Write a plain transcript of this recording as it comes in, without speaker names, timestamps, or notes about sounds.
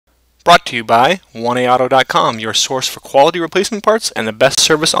Brought to you by 1AAuto.com, your source for quality replacement parts and the best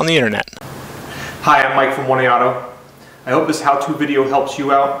service on the internet. Hi, I'm Mike from 1AAuto. I hope this how-to video helps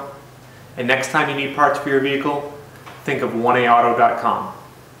you out. And next time you need parts for your vehicle, think of 1AAuto.com.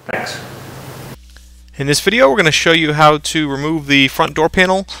 Thanks. In this video, we're going to show you how to remove the front door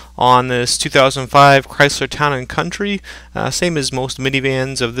panel on this 2005 Chrysler Town and Country. Same as most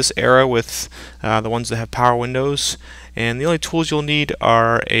minivans of this era with the ones that have power windows. And the only tools you'll need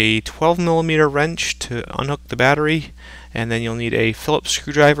are a 12mm wrench to unhook the battery, and then you'll need a Phillips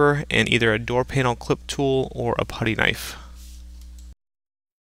screwdriver and either a door panel clip tool or a putty knife.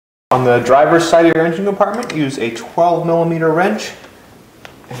 On the driver's side of your engine compartment, use a 12mm wrench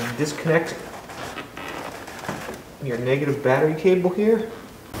and disconnect your negative battery cable here.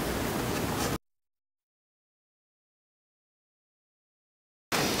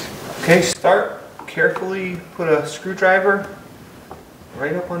 Okay, start. Carefully put a screwdriver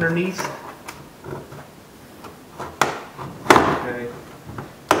right up underneath. Okay.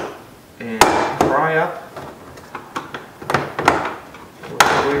 And pry up. Work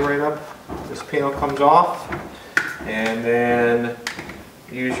your way right up. This panel comes off. And then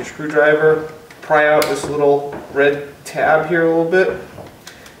use your screwdriver. Pry out this little red tab here a little bit.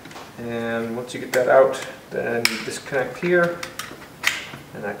 And once you get that out, then you disconnect here.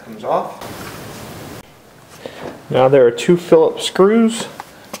 And that comes off. Now there are two Phillips screws,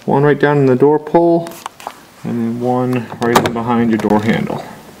 one right down in the door pull, and then one right in behind your door handle.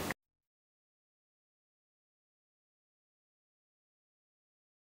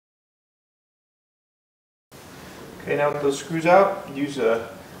 Okay, now with those screws out, use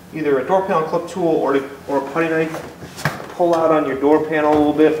either a door panel clip tool or a putty knife. Pull out on your door panel a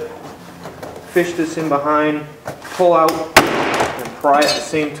little bit, fish this in behind, pull out, and pry at the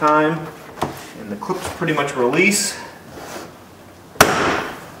same time. And the clips pretty much release.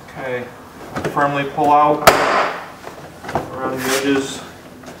 Okay, firmly pull out around the edges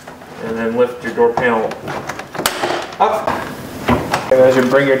and then lift your door panel up. And as you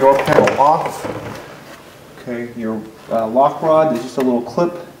bring your door panel off, okay, your lock rod is just a little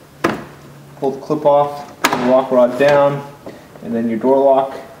clip. Pull the clip off, pull the lock rod down, and then your door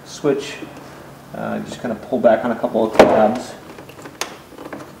lock switch, just kind of pull back on a couple of tabs.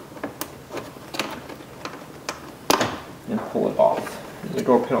 And pull it off. And the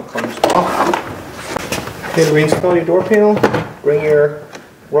door panel comes off. Okay, to reinstall your door panel, bring your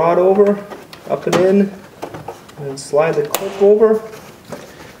rod over, up and in, and then slide the clip over.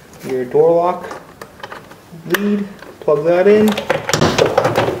 Your door lock lead, plug that in.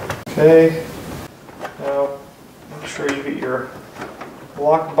 Okay, now make sure you get your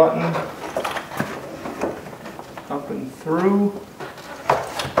lock button up and through.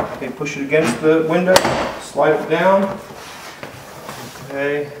 Okay, push it against the window, slide it down.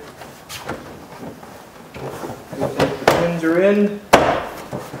 Okay, the pins are in.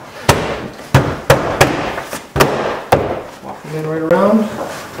 Lock them in right around.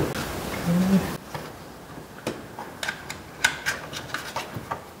 Okay.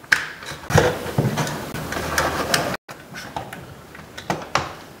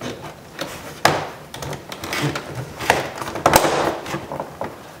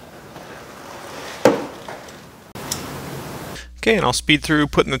 Okay, and I'll speed through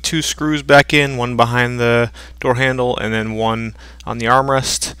putting the two screws back in, one behind the door handle and then one on the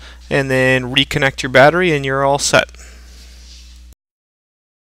armrest, and then reconnect your battery and you're all set.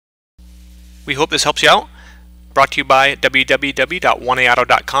 We hope this helps you out. Brought to you by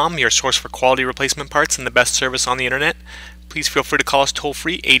www.1AAuto.com, your source for quality replacement parts and the best service on the internet. Please feel free to call us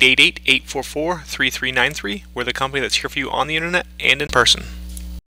toll-free 888-844-3393. We're the company that's here for you on the internet and in person.